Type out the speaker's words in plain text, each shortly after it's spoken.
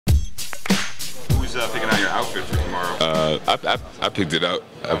picking out your outfit for tomorrow? I picked it out.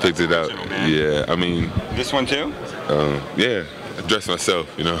 I picked it out. Yeah, I mean. This one too? Yeah, I dressed myself,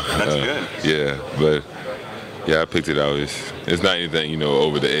 you know. That's good. Yeah, but yeah, I picked it out. It's not anything, you know,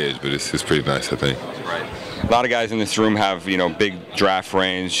 over the edge, but it's pretty nice, I think. Right. A lot of guys in this room have, you know, big draft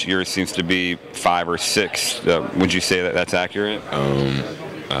range. Yours seems to be 5 or 6. Would you say that that's accurate?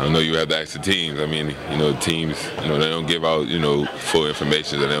 I don't know. You have to ask the teams. I mean, you know, teams, you know, they don't give out, you know, full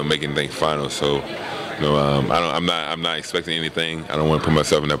information. They don't make anything final. So, you know, I'm not expecting anything. I don't want to put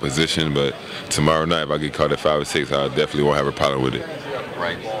myself in that position. But tomorrow night, if I get caught at 5 or 6, I definitely won't have a problem with it.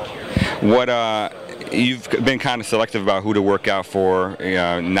 Right. What you've been kind of selective about who to work out for.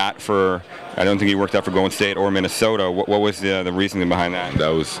 Not for. I don't think you worked out for Golden State or Minnesota. What was the reasoning behind that? That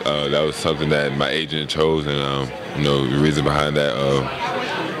was something that my agent chose, and you know, the reason behind that.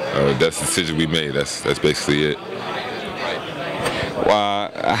 That's the decision we made. That's basically it.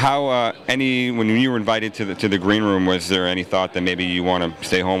 When you were invited to the green room, was there any thought that maybe you want to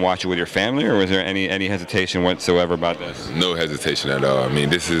stay home, watch it with your family, or was there any hesitation whatsoever about this? No hesitation at all. I mean,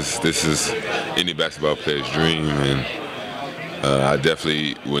 this is any basketball player's dream, and I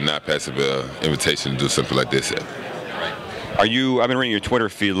definitely would not pass up an invitation to do something like this. I've been reading your Twitter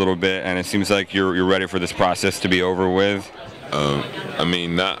feed a little bit, and it seems like you're ready for this process to be over with. I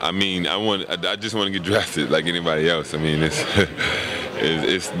just want to get drafted like anybody else. I mean,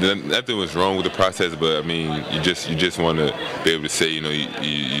 it's nothing was wrong with the process, but I mean, you just want to be able to say, you know,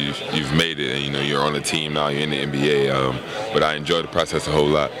 you've made it, and you know, you're on the team now, you're in the NBA. But I enjoy the process a whole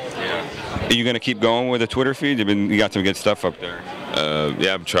lot. Are you going to keep going with the Twitter feed? You got some good stuff up there.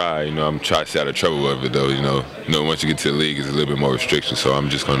 Yeah, I'm trying. You know, I'm trying to stay out of trouble with it, though. You know, once you get to the league, it's a little bit more restrictions. So I'm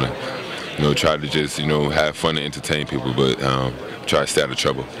just gonna, you know, try to just, you know, have fun and entertain people, but try to stay out of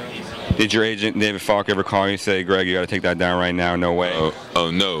trouble. Did your agent David Falk ever call you and say, "Greg, you got to take that down right now"? No way.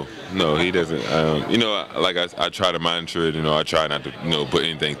 No, he doesn't. You know, like I try to monitor it. You know, I try not to, you know, put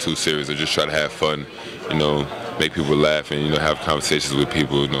anything too serious. I just try to have fun. You know, make people laugh and, you know, have conversations with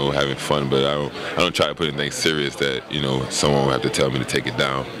people. You know, having fun. But I don't try to put anything serious that, you know, someone will have to tell me to take it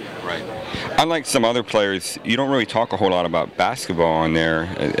down. Right. Unlike some other players, you don't really talk a whole lot about basketball on there.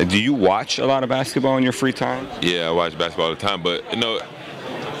 Do you watch a lot of basketball in your free time? Yeah, I watch basketball all the time, but I'm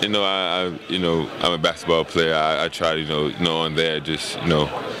a basketball player. I try to, you know, on there, just, you know,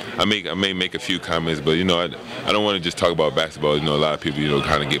 I may make a few comments, but, you know, I don't want to just talk about basketball. You know, a lot of people, you know,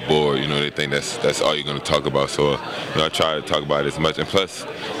 kind of get bored. You know, they think that's all you're going to talk about. So, you know, I try to talk about it as much. And plus,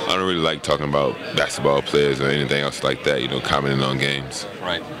 I don't really like talking about basketball players or anything else like that. You know, commenting on games.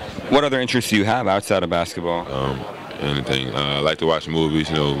 Right. What other interests do you have outside of basketball? Anything. I like to watch movies.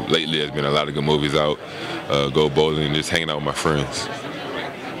 You know, lately there's been a lot of good movies out. Go bowling and just hanging out with my friends.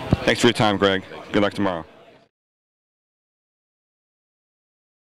 Thanks for your time, Greg. Good luck tomorrow.